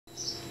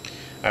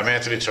I'm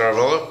Anthony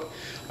Taravella.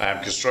 I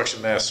am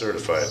Construction Math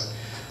Certified.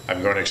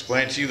 I'm going to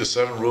explain to you the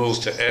 7 rules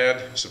to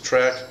add,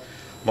 subtract,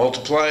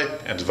 multiply,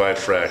 and divide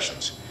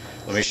fractions.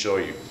 Let me show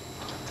you.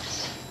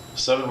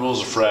 7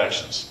 rules of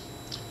fractions.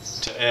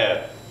 To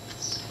add,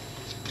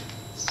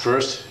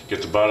 first,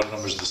 get the bottom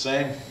numbers the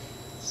same.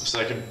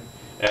 Second,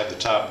 add the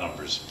top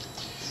numbers.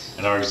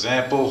 In our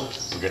example,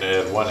 we're going to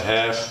add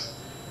 1/2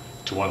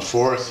 to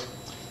 1/4.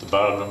 The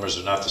bottom numbers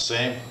are not the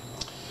same,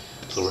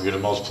 so we're going to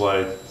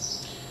multiply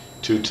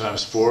 2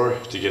 times 4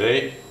 to get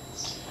 8,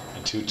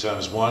 and 2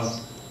 times 1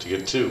 to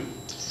get 2.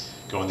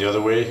 Going the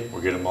other way,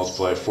 we're going to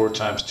multiply 4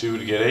 times 2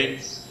 to get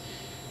 8,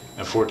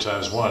 and 4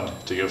 times 1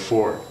 to get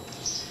 4.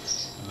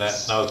 And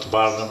now that the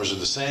bottom numbers are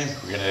the same,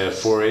 we're going to add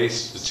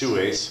 4/8 to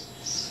 2/8,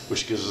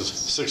 which gives us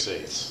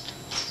 6/8.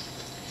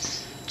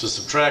 To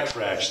subtract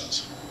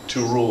fractions,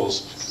 2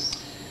 rules.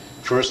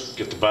 First,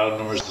 get the bottom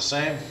numbers the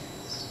same.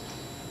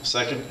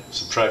 Second,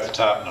 subtract the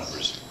top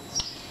numbers.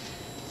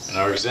 In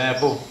our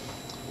example,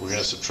 we're going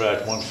to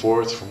subtract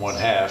 1/4 from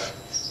 1/2.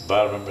 The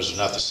bottom numbers are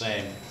not the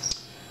same,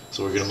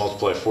 so we're going to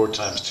multiply 4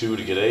 times 2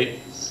 to get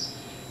 8,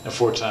 and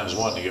 4 times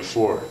 1 to get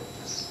 4.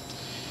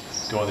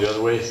 Going the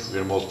other way, we're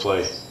going to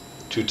multiply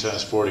 2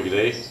 times 4 to get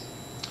 8,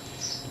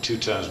 and 2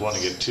 times 1 to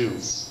get 2.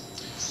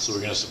 So we're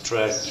going to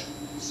subtract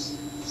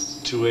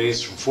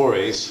 2/8 from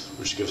 4/8,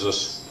 which gives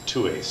us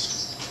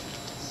 2/8.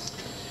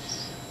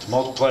 To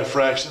multiply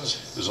fractions,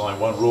 there's only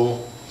one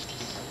rule: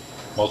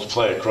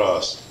 multiply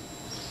across.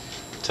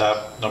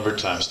 Top number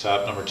times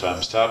top number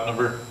times top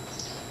number,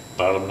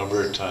 bottom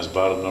number times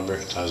bottom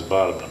number times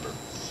bottom number.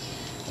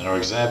 In our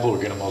example, we're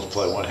going to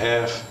multiply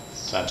 1/2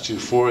 times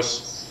 2/4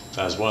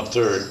 times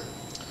 1/3.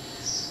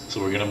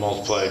 So we're going to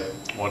multiply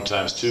 1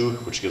 times 2,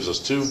 which gives us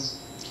 2,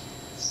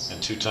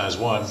 and 2 times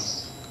 1,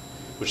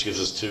 which gives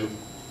us 2.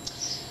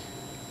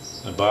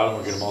 In the bottom,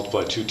 we're going to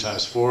multiply 2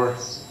 times 4,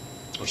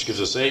 which gives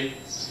us 8,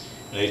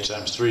 and 8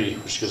 times 3,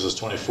 which gives us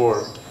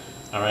 24.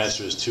 Our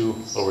answer is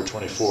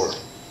 2/24.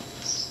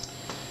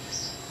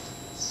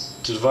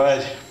 To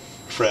divide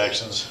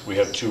fractions, we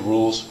have 2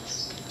 rules.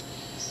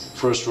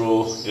 First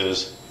rule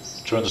is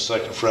turn the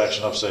second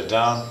fraction upside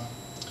down,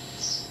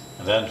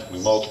 and then we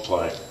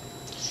multiply.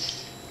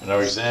 In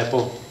our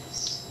example,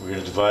 we're going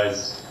to divide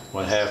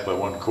 1/2 by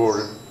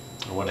 1/4,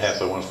 or 1/2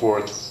 by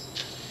 1/4.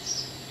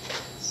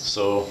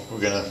 So we're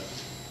going to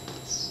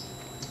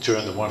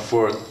turn the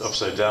 1/4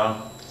 upside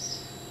down.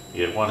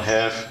 You get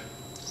 1/2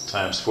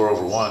 times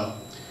 4/1.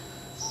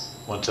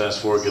 1 times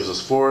 4 gives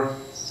us 4.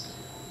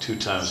 2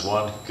 times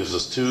 1 gives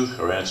us 2.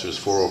 Our answer is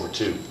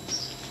 4/2.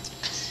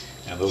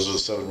 And those are the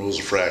 7 rules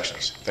of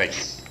fractions. Thank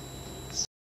you.